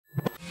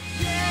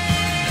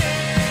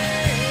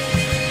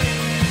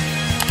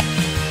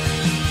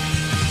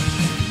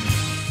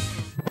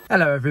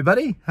Hello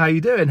everybody, how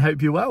you doing?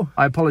 Hope you're well.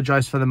 I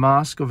apologise for the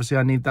mask. Obviously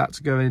I need that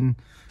to go in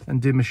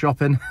and do my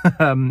shopping.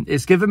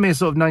 It's given me a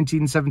sort of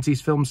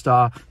 1970s film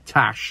star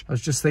tash. I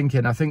was just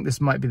thinking, I think this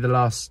might be the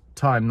last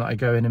time that I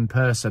go in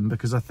person,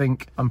 because I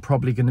think I'm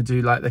probably going to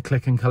do like the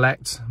click and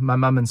collect. My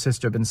mum and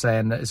sister have been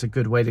saying that it's a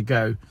good way to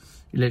go.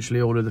 You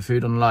literally order the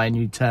food online,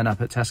 you turn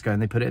up at Tesco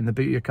and they put it in the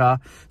boot of your car.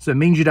 So it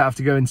means you don't have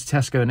to go into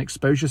Tesco and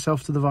expose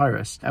yourself to the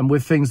virus. And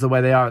with things the way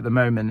they are at the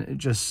moment, it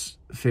just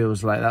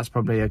feels like that's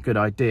probably a good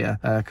idea,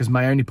 because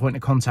my only point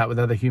of contact with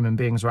other human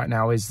beings right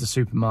now is the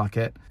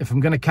supermarket. If I'm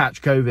going to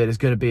catch COVID, it's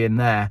going to be in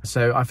there.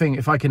 So I think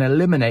if I can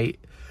eliminate...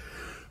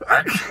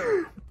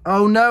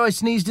 Oh no, I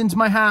sneezed into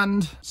my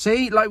hand.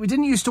 See, like we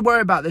didn't used to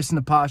worry about this in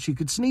the past. You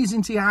could sneeze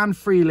into your hand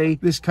freely.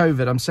 This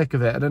COVID, I'm sick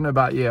of it. I don't know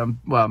about you.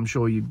 I'm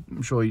sure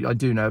I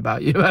do know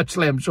about you.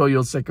 Actually, I'm sure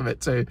you're sick of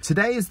it too.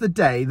 Today is the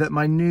day that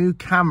my new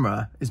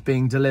camera is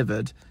being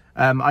delivered.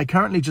 I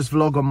currently just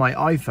vlog on my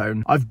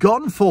iPhone. I've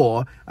gone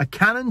for a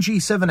Canon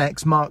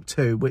G7X Mark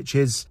II, which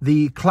is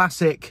the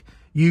classic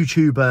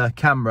YouTuber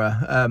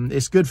camera.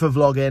 It's good for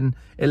vlogging.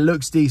 It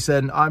looks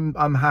decent.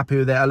 I'm happy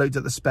with it. I looked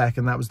at the spec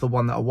and that was the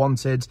one that I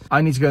wanted.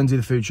 I need to go and do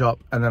the food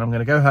shop, and then I'm going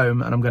to go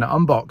home and I'm going to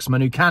unbox my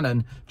new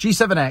Canon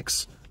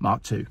G7X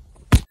Mark II.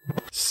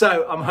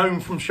 So I'm home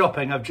from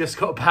shopping. I've just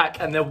got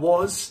back and there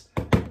was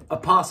a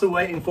parcel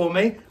waiting for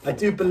me. I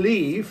do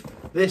believe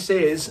this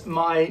is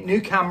my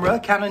new camera,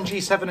 Canon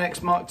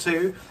G7X Mark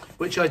II,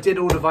 which I did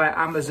order via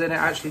Amazon. It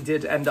actually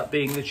did end up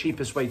being the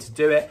cheapest way to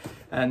do it,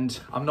 and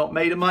I'm not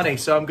made of money,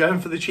 so I'm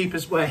going for the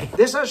cheapest way.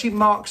 This actually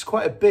marks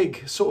quite a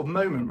big sort of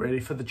moment really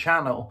for the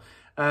channel,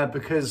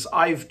 because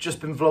I've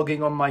just been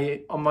vlogging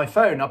on my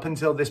phone up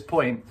until this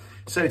point.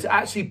 So to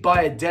actually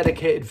buy a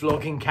dedicated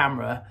vlogging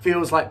camera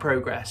feels like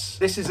progress.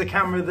 This is a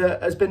camera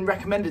that has been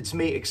recommended to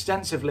me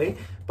extensively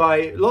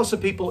by lots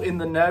of people in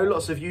the know,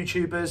 lots of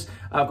YouTubers.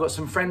 I've got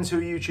some friends who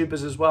are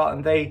YouTubers as well,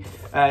 and they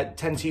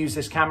tend to use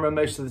this camera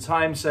most of the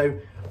time. So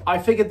I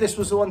figured this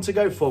was the one to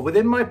go for.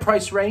 Within my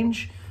price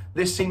range,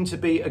 this seemed to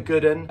be a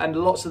good one, and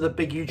lots of the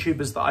big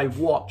YouTubers that I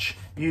watch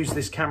use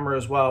this camera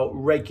as well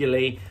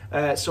regularly.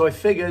 So I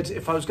figured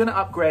if I was going to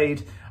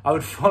upgrade, I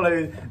would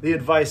follow the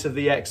advice of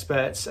the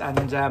experts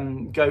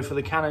and go for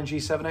the Canon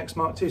G7X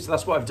Mark II. So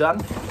that's what I've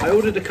done. I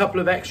ordered a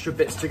couple of extra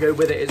bits to go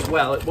with it as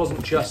well. It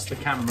wasn't just the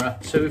camera.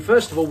 So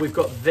first of all, we've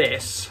got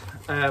this,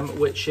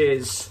 which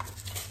is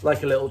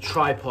like a little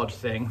tripod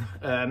thing.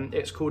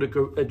 It's called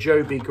a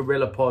Joby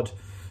Gorilla Pod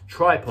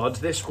tripod.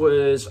 This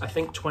was, I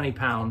think,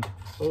 £20.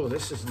 Oh,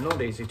 this is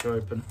not easy to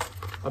open.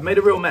 I've made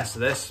a real mess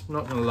of this, I'm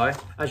not gonna lie.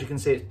 As you can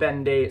see, it's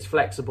bendy, it's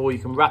flexible, you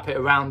can wrap it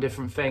around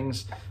different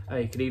things.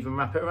 You could even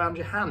wrap it around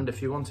your hand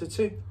if you wanted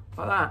to,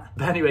 like that.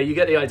 But anyway, you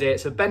get the idea.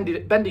 It's a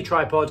bendy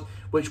tripod,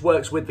 which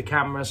works with the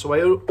camera. So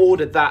I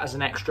ordered that as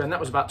an extra, and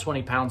that was about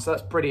 £20, so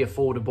that's pretty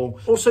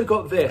affordable. Also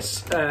got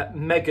this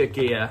Mega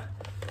Gear.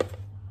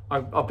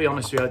 I'll be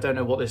honest with you, I don't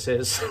know what this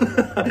is.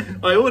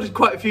 I ordered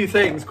quite a few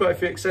things, quite a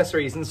few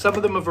accessories, and some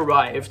of them have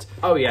arrived.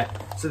 Oh yeah,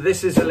 so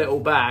this is a little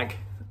bag.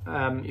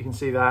 You can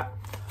see that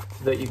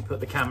you can put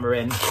the camera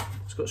in.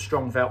 It's got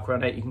strong Velcro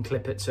on it. You can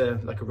clip it to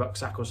like a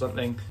rucksack or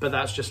something, but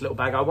that's just a little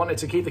bag. I wanted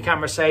to keep the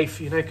camera safe,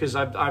 you know, because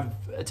I've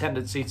a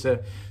tendency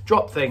to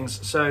drop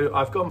things. So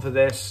I've gone for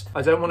this.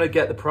 I don't want to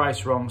get the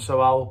price wrong,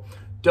 so I'll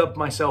dub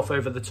myself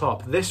over the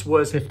top. This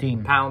was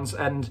 £15,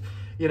 and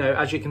you know,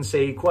 as you can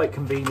see, quite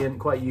convenient,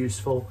 quite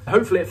useful.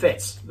 Hopefully it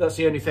fits, that's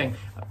the only thing.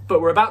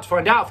 But we're about to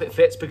find out if it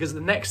fits, because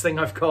the next thing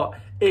I've got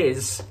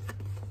is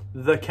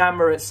the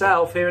camera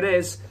itself. Here it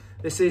is.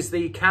 This is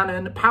the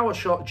Canon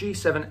PowerShot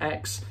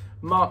G7X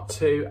Mark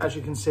II. As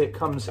you can see, it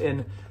comes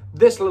in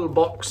this little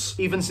box.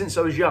 Even since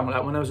I was young,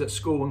 like when I was at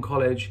school and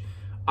college,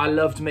 I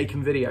loved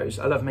making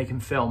videos. I love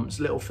making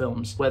films, little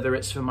films, whether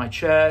it's for my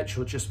church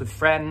or just with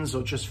friends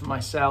or just for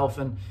myself.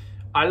 And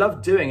I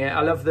love doing it.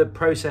 I love the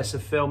process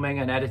of filming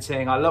and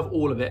editing. I love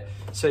all of it.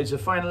 So to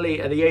finally,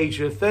 at the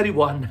age of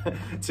 31,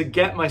 to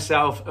get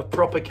myself a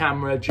proper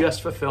camera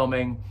just for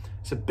filming,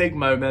 it's a big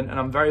moment, and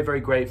I'm very,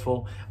 very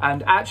grateful.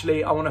 And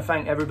actually, I want to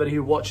thank everybody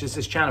who watches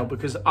this channel,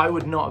 because I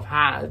would not have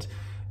had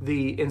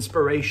the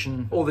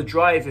inspiration or the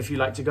drive, if you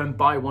like, to go and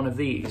buy one of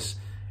these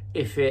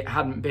if it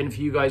hadn't been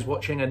for you guys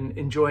watching and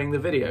enjoying the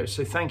videos.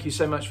 So thank you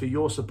so much for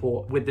your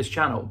support with this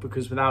channel,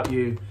 because without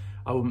you,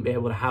 I wouldn't be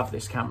able to have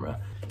this camera.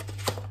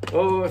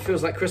 Oh, it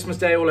feels like Christmas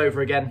Day all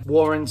over again.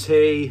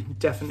 Warranty,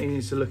 definitely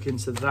needs to look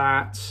into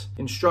that.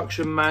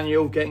 Instruction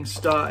manual, getting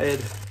started.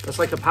 That's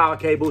like a power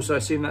cable, so I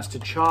assume that's to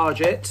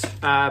charge it.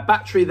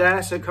 Battery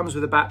there, so it comes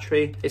with a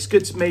battery. It's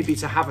good to maybe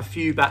to have a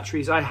few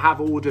batteries. I have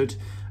ordered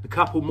a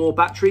couple more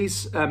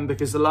batteries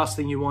because the last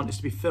thing you want is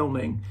to be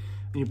filming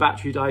and your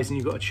battery dies and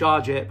you've got to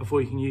charge it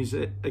before you can use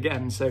it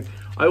again. So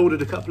I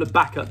ordered a couple of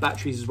backup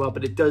batteries as well,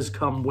 but it does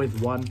come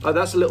with one.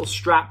 That's a little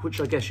strap,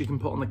 which I guess you can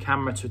put on the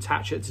camera to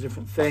attach it to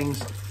different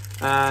things.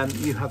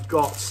 You have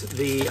got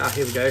the,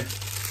 here we go.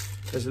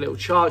 There's a little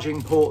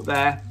charging port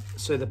there.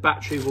 So the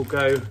battery will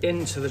go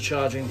into the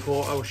charging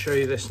port. I will show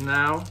you this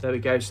now. There we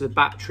go. So the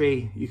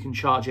battery, you can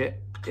charge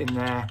it in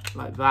there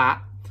like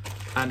that.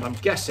 And I'm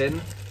guessing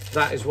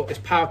that is what this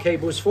power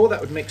cable is for.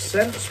 That would make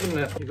sense, wouldn't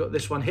it? You've got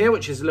this one here,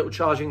 which is a little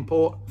charging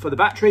port for the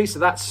battery. So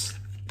that's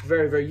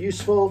very, very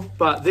useful.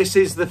 But this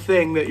is the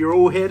thing that you're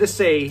all here to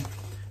see.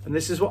 And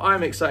this is what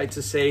I'm excited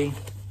to see.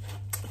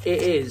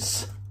 It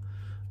is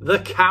the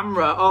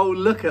camera. Oh,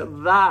 look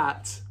at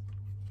that.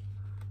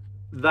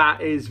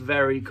 That is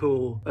very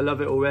cool. I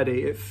love it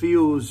already. It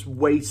feels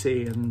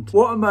weighty, and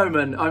what a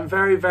moment. I'm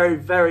very, very,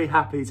 very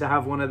happy to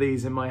have one of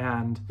these in my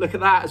hand. Look at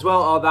that as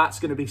well. Oh, that's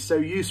going to be so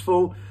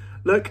useful.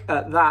 Look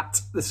at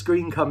that. The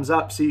screen comes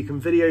up so you can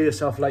video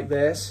yourself like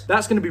this.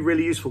 That's going to be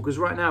really useful because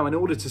right now, in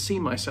order to see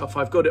myself,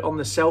 I've got it on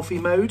the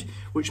selfie mode,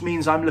 which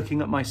means I'm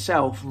looking at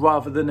myself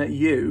rather than at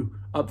you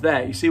up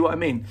there. You see what I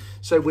mean?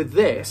 So with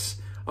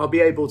this, I'll be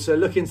able to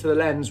look into the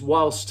lens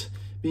whilst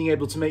being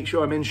able to make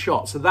sure I'm in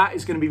shot. So that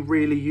is going to be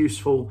really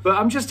useful. But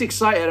I'm just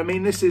excited. I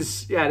mean, this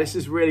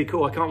is really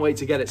cool. I can't wait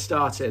to get it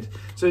started.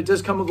 So it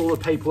does come with all the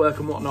paperwork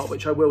and whatnot,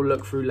 which I will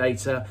look through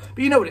later.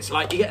 But you know what it's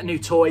like. You get a new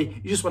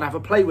toy, you just want to have a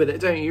play with it,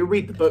 don't you? You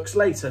read the books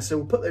later. So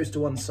we'll put those to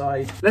one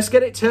side. Let's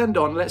get it turned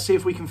on. Let's see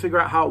if we can figure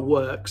out how it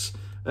works.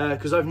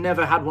 Because I've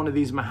never had one of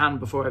these in my hand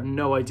before. I have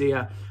no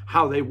idea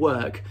how they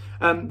work.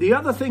 The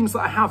other things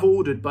that I have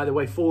ordered, by the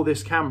way, for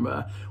this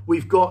camera,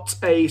 we've got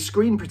a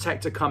screen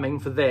protector coming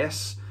for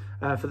this.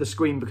 For the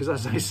screen, because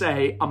as I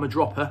say, I'm a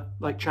dropper,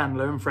 like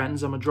Chandler and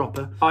Friends, I'm a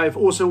dropper. I've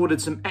also ordered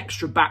some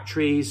extra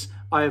batteries.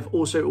 I have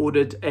also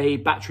ordered a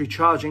battery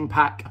charging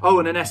pack. Oh,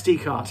 and an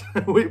SD card,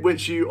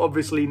 which you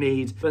obviously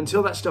need. But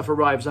until that stuff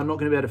arrives, I'm not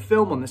going to be able to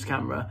film on this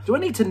camera. Do I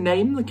need to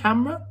name the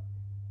camera?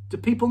 Do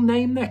people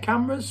name their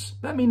cameras?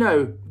 Let me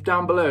know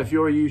down below if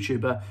you're a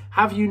YouTuber.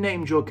 Have you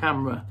named your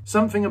camera?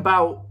 Something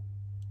about,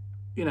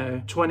 you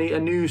know, a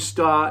new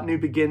start, new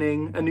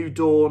beginning, a new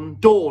dawn.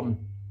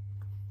 Dawn.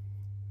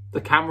 The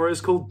camera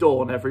is called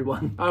Dawn,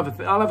 everyone. I'll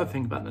have a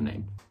think about the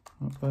name.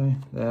 Okay,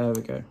 there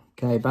we go.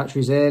 Okay,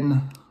 battery's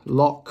in,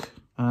 lock,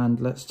 and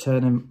let's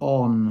turn him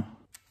on.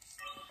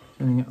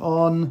 Turning it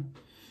on.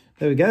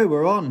 There we go,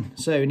 we're on.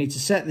 So we need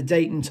to set the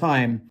date and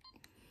time.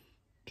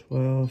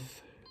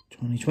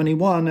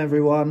 2021,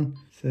 everyone.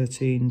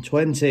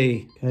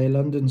 13:20. Okay,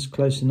 London's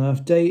close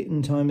enough. Date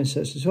and time is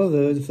set to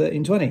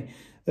 13:20.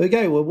 There we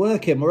go, we're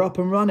working, we're up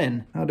and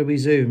running. How do we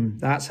zoom?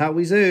 That's how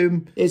we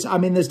zoom. I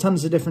mean, there's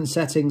tons of different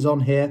settings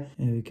on here.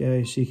 There we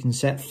go, so you can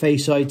set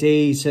Face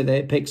ID so that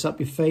it picks up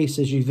your face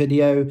as you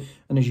video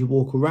and as you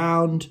walk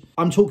around.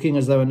 I'm talking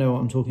as though I know what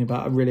I'm talking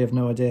about. I really have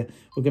no idea.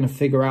 We're gonna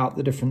figure out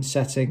the different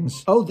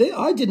settings. Oh,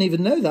 I didn't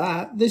even know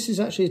that. This is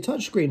actually a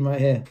touchscreen right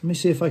here. Let me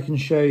see if I can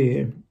show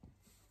you.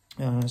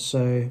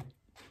 So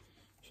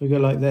we go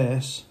like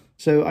this.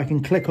 So I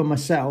can click on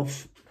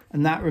myself,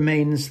 and that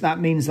means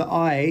that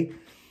I,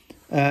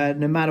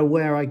 no matter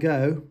where I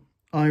go,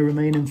 I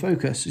remain in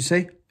focus. You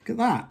see, look at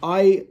that.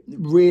 I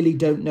really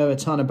don't know a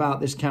ton about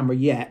this camera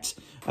yet.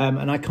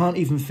 And I can't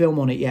even film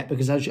on it yet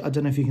because I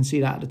don't know if you can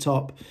see that at the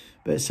top,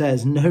 but it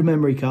says no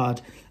memory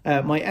card.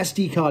 My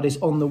SD card is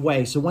on the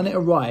way. So when it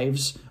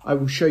arrives, I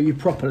will show you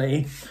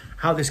properly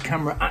how this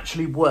camera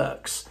actually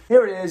works.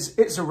 Here it is,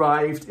 it's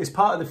arrived. It's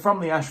part of the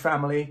From the Ash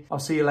family. I'll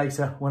see you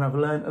later when I've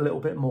learned a little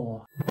bit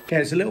more.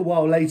 Okay, it's a little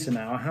while later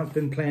now. I have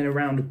been playing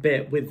around a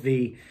bit with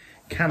the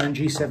CANON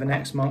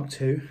G7X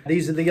Mark II.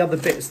 These are the other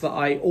bits that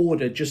I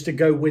ordered just to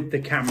go with the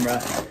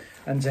camera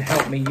and to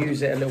help me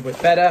use it a little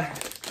bit better.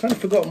 Kind of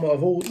forgotten what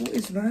I've ordered. What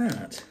is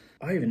that?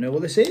 I don't even know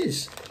what this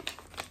is.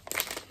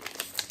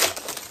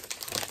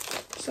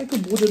 It's like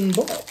a wooden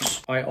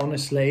box. I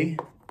honestly,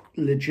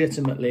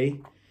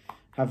 legitimately,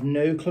 have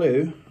no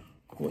clue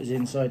what is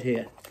inside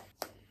here.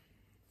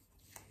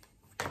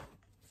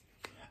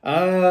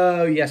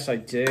 Oh, yes, I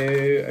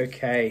do.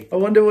 Okay. I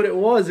wonder what it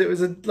was. It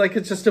was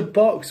just a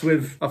box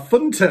with a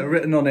funter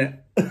written on it.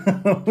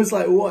 I was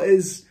like, what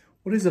is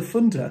a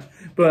funter?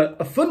 But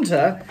a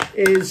funter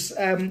is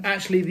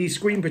actually the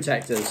screen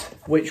protectors,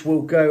 which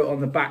will go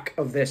on the back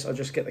of this. I'll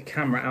just get the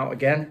camera out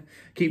again.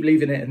 Keep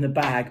leaving it in the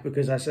bag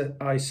because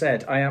I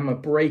said I am a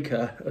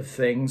breaker of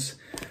things.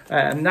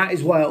 And that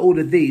is why I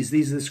ordered these.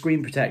 These are the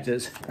screen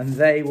protectors, and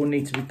they will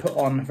need to be put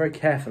on very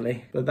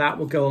carefully. But that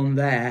will go on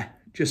there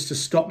just to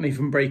stop me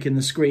from breaking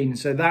the screen.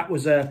 So that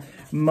was a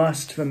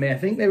must for me. I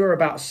think they were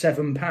about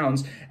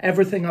 £7.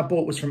 Everything I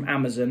bought was from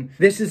Amazon.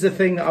 This is the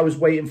thing that I was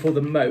waiting for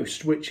the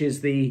most, which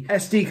is the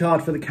SD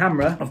card for the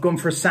camera. I've gone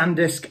for a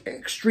SanDisk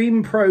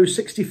Extreme Pro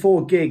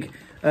 64 gig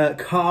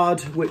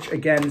card, which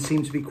again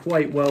seems to be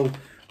quite well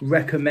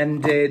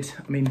recommended.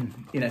 I mean,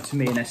 you know, to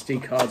me an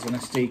SD card's an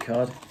SD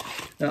card,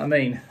 you know what I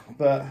mean?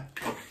 But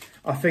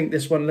I think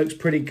this one looks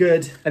pretty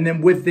good. And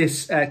then with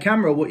this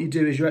camera, what you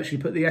do is you actually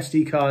put the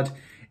SD card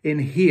in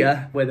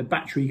here where the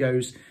battery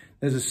goes.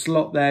 There's a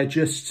slot there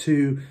just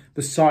to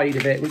the side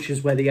of it, which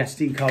is where the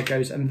SD card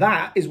goes. And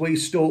that is where you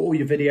store all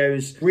your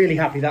videos. Really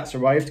happy that's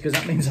arrived because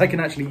that means I can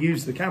actually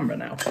use the camera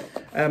now.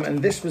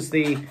 And this was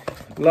the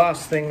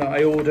last thing that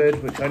I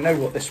ordered, which I know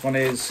what this one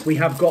is. We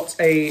have got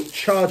a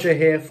charger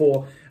here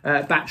for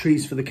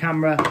batteries for the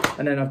camera.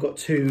 And then I've got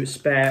 2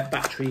 spare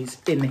batteries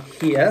in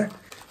here.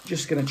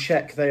 Just gonna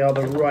check they are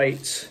the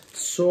right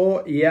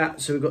So yeah,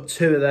 so we've got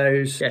 2 of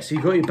those. Yeah, so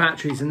you've got your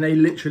batteries and they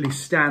literally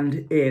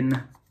stand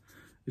in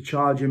the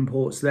charging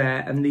ports there,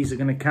 and these are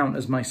going to count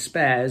as my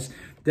spares.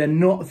 They're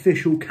not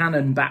official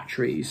Canon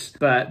batteries,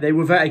 but they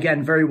were,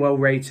 again, very well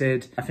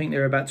rated. I think they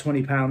were about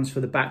 £20 for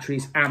the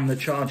batteries and the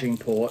charging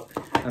port.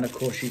 And of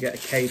course you get a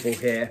cable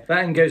here.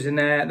 That end goes in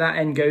there. That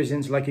end goes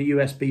into like a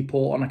USB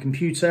port on a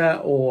computer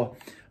or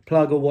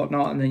plug or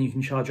whatnot, and then you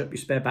can charge up your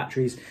spare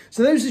batteries.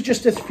 So those are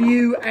just a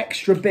few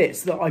extra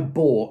bits that I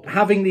bought.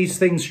 Having these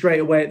things straight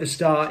away at the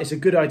start, it's a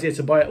good idea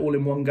to buy it all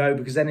in one go,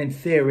 because then in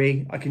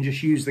theory, I can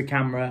just use the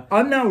camera.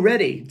 I'm now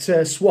ready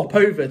to swap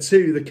over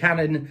to the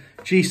Canon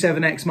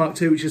G7X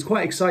Mark II, which is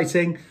quite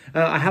exciting.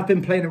 I have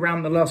been playing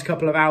around the last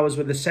couple of hours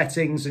with the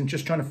settings and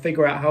just trying to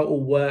figure out how it all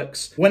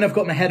works. When I've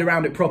got my head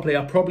around it properly,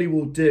 I probably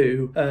will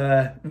do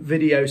a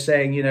video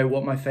saying, you know,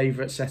 what my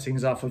favorite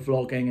settings are for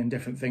vlogging and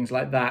different things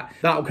like that.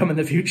 That'll come in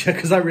the future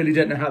because I really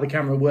don't know how the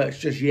camera works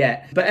just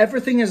yet. But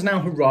everything has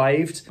now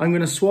arrived. I'm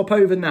going to swap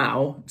over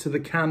now to the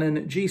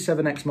Canon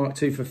G7X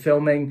Mark II for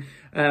filming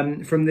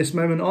from this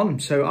moment on.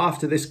 So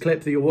after this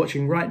clip that you're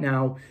watching right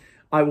now,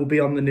 I will be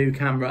on the new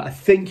camera. I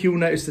think you'll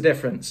notice the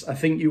difference. I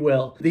think you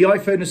will. The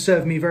iPhone has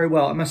served me very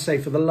well. I must say,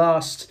 for the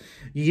last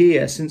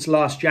year, since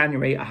last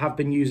January, I have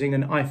been using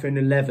an iPhone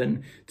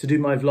 11 to do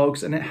my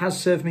vlogs, and it has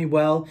served me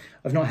well.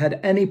 I've not had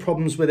any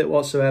problems with it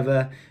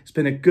whatsoever. It's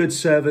been a good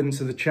servant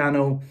to the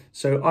channel.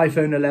 So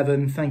iPhone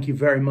 11, thank you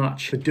very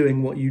much for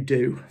doing what you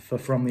do for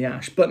From the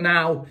Ash. But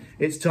now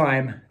it's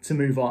time to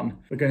move on.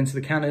 We're going to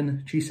the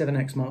Canon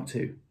G7X Mark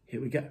II.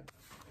 Here we go.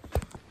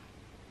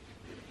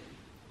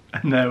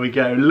 And there we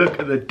go,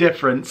 look at the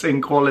difference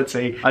in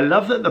quality. I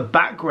love that the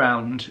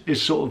background is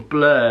sort of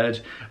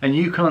blurred and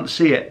you can't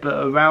see it,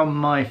 but around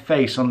my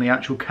face on the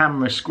actual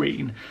camera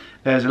screen,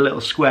 there's a little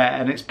square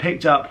and it's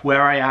picked up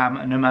where I am,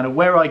 and no matter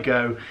where I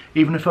go,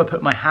 even if I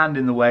put my hand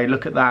in the way,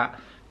 look at that,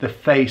 the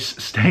face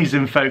stays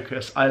in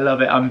focus. I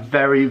love it. I'm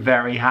very,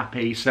 very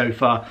happy so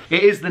far.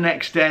 It is the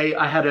next day.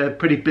 I had a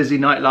pretty busy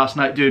night last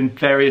night doing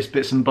various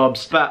bits and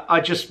bobs, but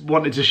I just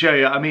wanted to show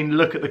you. I mean,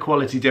 look at the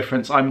quality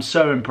difference. I'm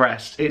so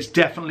impressed. It's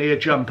definitely a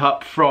jump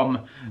up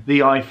from the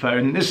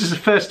iPhone. This is the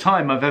first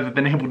time I've ever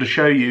been able to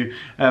show you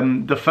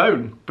the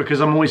phone, because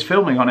I'm always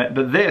filming on it,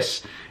 but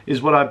this is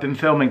what I've been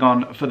filming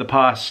on for the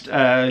past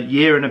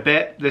year and a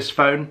bit, this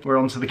phone. We're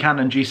onto the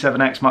Canon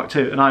G7X Mark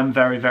II, and I'm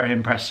very, very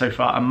impressed so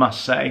far, I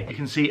must say. You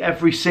can see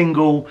every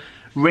single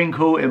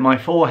wrinkle in my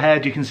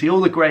forehead, you can see all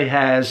the grey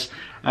hairs,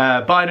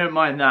 but I don't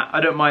mind that. I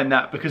don't mind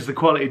that because the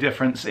quality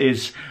difference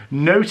is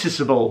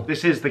noticeable.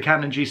 This is the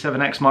Canon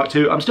G7X Mark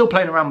II. I'm still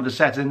playing around with the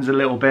settings a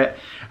little bit,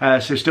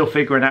 so still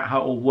figuring out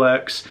how it all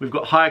works. We've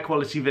got higher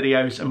quality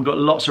videos and we've got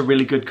lots of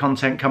really good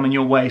content coming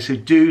your way, so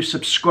do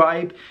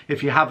subscribe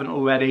if you haven't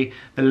already.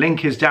 The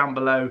link is down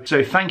below.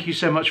 So thank you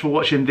so much for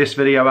watching this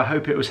video. I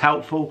hope it was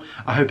helpful.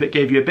 I hope it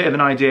gave you a bit of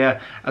an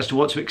idea as to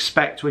what to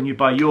expect when you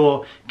buy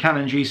your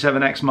Canon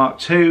G7X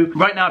Mark II.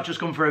 Right now I've just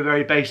gone for a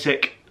very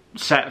basic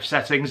set of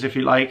settings, if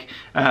you like.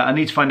 I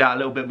need to find out a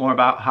little bit more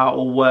about how it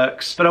all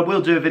works, but I will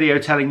do a video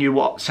telling you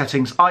what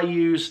settings I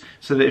use,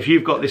 so that if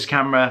you've got this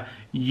camera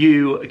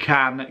you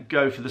can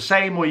go for the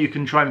same, or you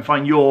can try and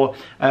find your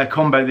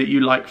combo that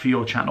you like for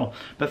your channel.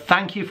 But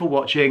thank you for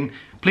watching.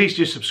 Please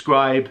do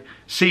subscribe.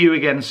 See you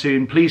again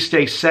soon. Please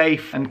stay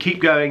safe and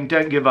keep going.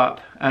 Don't give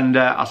up, and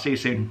I'll see you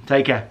soon.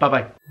 Take care. Bye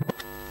bye.